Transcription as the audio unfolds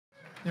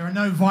There are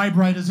no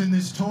vibrators in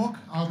this talk.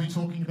 I'll be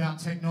talking about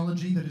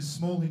technology that is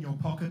small in your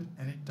pocket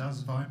and it does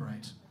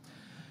vibrate.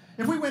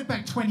 If we went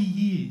back 20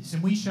 years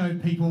and we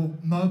showed people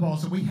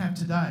mobiles that we have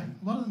today,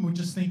 a lot of them would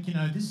just think, you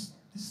know, this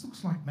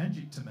looks like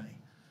magic to me.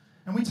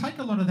 And we take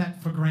a lot of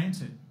that for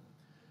granted.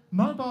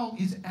 Mobile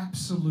is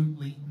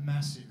absolutely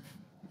massive.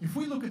 If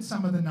we look at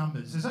some of the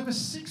numbers, there's over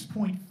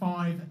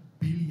 6.5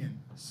 billion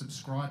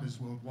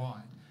subscribers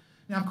worldwide.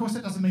 Now, of course,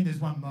 that doesn't mean there's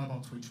one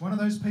mobile to each one of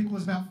those people.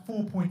 There's about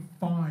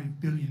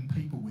 4.5 billion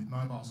people with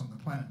mobiles on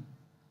the planet.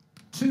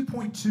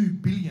 2.2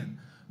 billion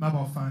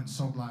mobile phones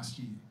sold last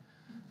year.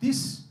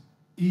 This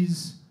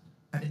is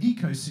an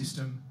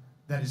ecosystem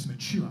that is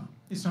mature.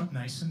 It's not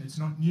nascent, it's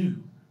not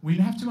new. We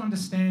have to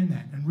understand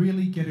that and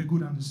really get a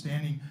good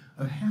understanding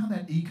of how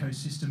that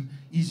ecosystem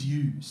is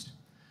used.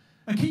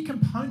 A key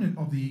component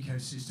of the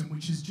ecosystem,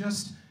 which has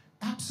just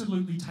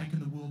absolutely taken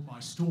the world by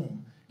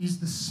storm, is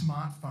the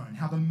smartphone,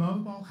 how the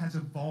mobile has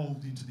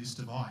evolved into this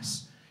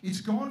device. It's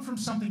gone from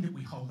something that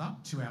we hold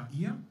up to our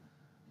ear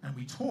and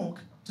we talk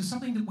to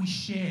something that we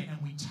share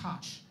and we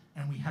touch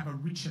and we have a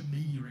richer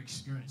media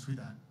experience with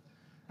that.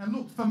 And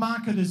look, for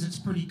marketers, it's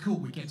pretty cool.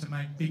 We get to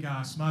make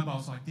big-ass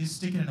mobiles like this,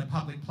 stick it in a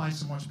public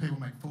place and watch people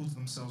make fools of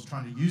themselves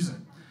trying to use it.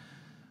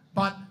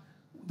 But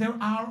there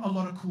are a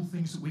lot of cool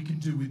things that we can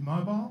do with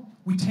mobile.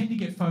 We tend to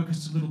get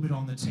focused a little bit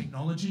on the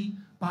technology,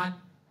 but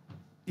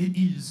it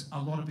is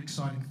a lot of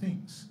exciting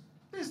things.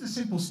 There's the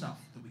simple stuff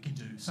that we can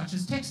do, such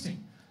as texting.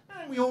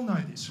 And we all know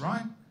this,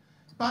 right?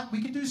 But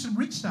we can do some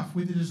rich stuff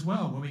with it as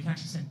well, where we can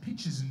actually send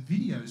pictures and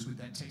videos with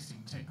that texting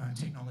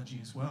technology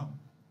as well.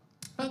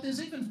 But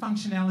there's even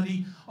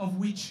functionality of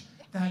which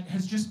that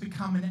has just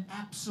become an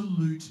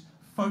absolute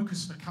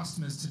focus for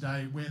customers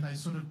today, where they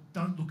sort of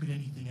don't look at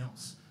anything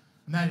else.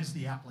 And that is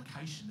the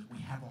application that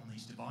we have on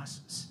these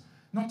devices.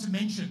 Not to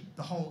mention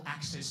the whole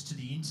access to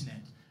the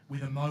internet with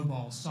the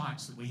mobile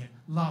sites that we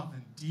love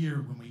and dear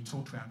when we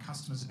talk to our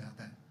customers about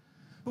that.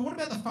 But what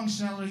about the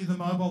functionality of the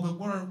mobile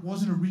that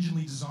wasn't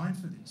originally designed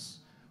for this?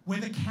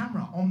 Where the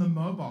camera on the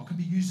mobile can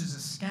be used as a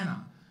scanner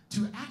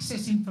to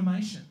access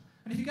information.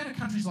 And if you go to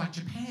countries like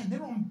Japan,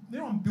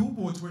 they're on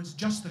billboards where it's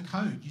just the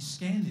code. You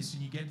scan this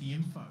and you get the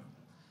info.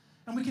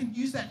 And we can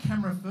use that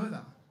camera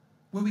further,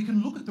 where we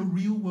can look at the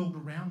real world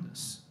around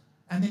us.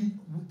 And then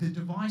the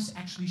device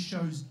actually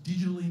shows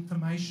digital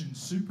information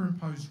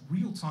superimposed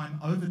real time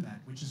over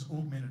that, which is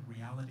augmented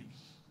reality.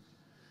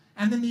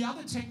 And then the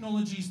other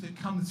technologies that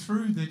come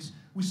through that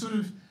we sort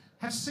of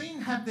have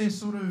seen have their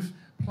sort of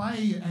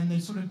play and they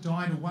sort of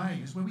died away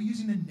is where we're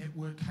using the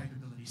network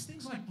capabilities.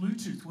 Things like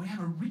Bluetooth, where we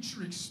have a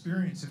richer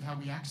experience of how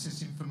we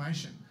access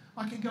information.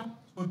 I can go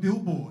to a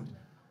billboard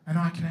and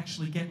I can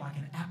actually get like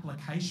an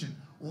application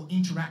or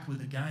interact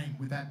with a game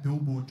with that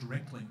billboard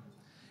directly.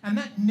 And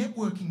that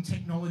networking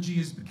technology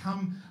has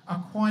become a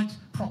quite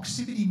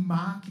proximity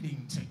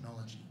marketing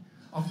technology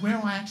of where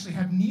I actually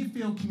have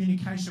near-field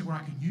communication where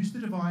I can use the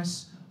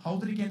device,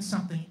 hold it against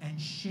something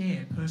and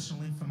share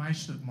personal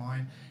information of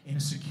mine in a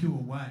secure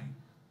way.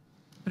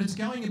 But it's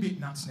going a bit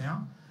nuts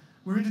now.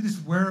 We're into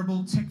this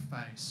wearable tech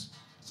phase.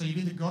 So you've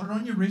either got it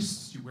on your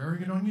wrists, you're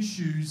wearing it on your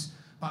shoes,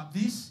 but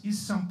this is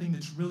something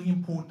that's really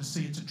important to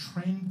see. It's a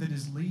trend that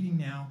is leading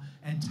now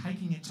and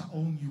taking it to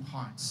all new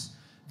heights.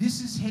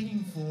 This is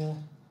heading for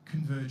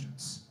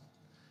convergence.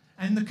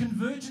 And the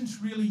convergence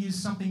really is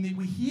something that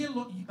we hear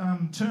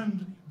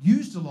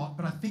used a lot,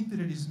 but I think that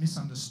it is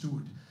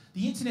misunderstood.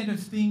 The Internet of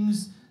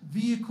Things,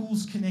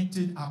 vehicles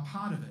connected are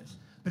part of it,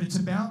 but it's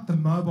about the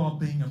mobile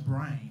being a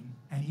brain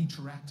and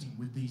interacting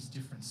with these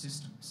different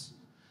systems.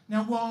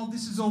 Now, while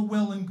this is all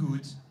well and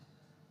good,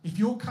 if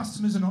your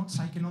customers are not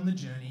taken on the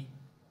journey,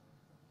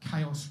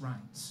 chaos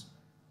reigns.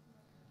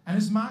 And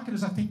as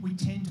marketers, I think we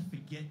tend to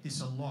forget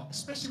this a lot,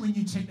 especially when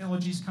new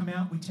technologies come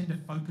out, we tend to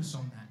focus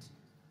on that.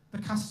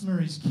 The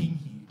customer is king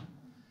here.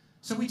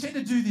 So we tend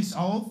to do this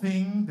old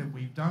thing that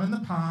we've done in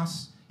the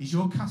past. Is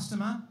your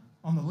customer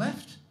on the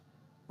left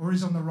or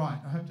is on the right?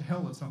 I hope to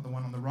hell it's not the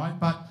one on the right,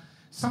 but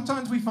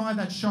sometimes we fire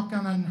that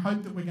shotgun and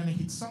hope that we're going to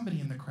hit somebody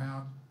in the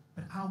crowd,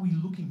 but are we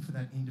looking for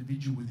that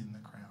individual within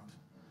the crowd?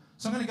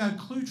 So I'm going to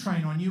go clue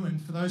train on you,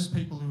 and for those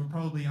people who are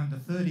probably under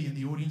 30 in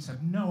the audience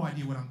have no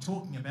idea what I'm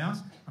talking about,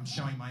 I'm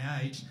showing my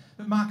age,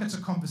 but markets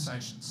are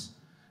conversations.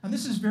 And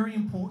this is very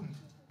important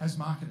as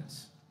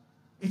marketers.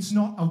 It's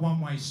not a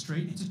one-way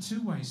street, it's a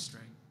two-way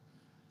street.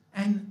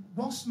 And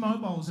whilst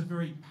mobile is a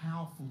very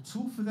powerful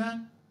tool for that,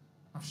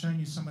 I've shown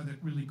you some of the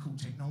really cool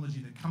technology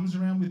that comes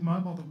around with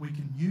mobile that we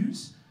can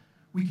use.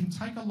 We can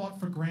take a lot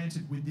for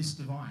granted with this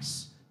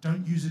device.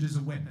 Don't use it as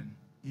a weapon,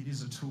 it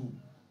is a tool.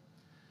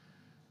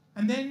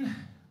 And then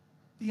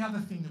the other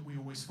thing that we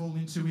always fall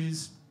into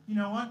is, you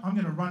know what, I'm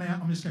going to run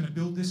out, I'm just going to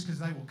build this because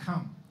they will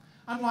come.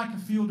 Unlike a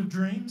field of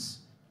dreams,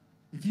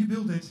 if you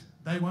build it,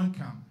 they won't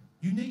come.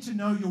 You need to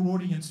know your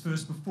audience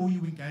first before you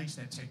engage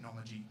that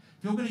technology.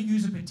 If you're going to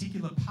use a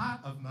particular part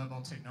of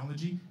mobile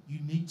technology, you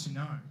need to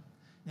know.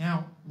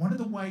 Now, one of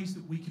the ways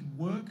that we can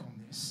work on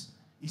this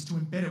is to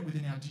embed it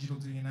within our digital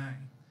DNA.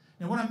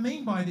 Now, what I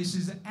mean by this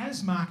is that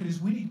as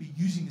marketers, we need to be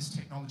using this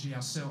technology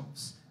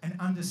ourselves and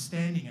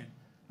understanding it.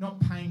 not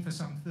paying for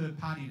some third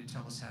party to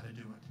tell us how to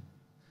do it.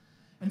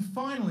 And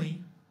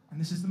finally, and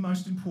this is the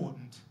most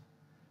important,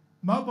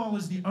 mobile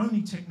is the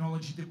only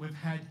technology that we've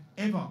had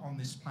ever on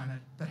this planet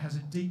that has a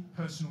deep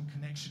personal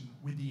connection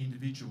with the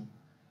individual.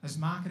 As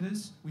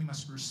marketers, we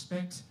must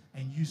respect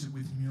and use it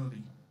with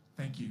humility.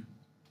 Thank you.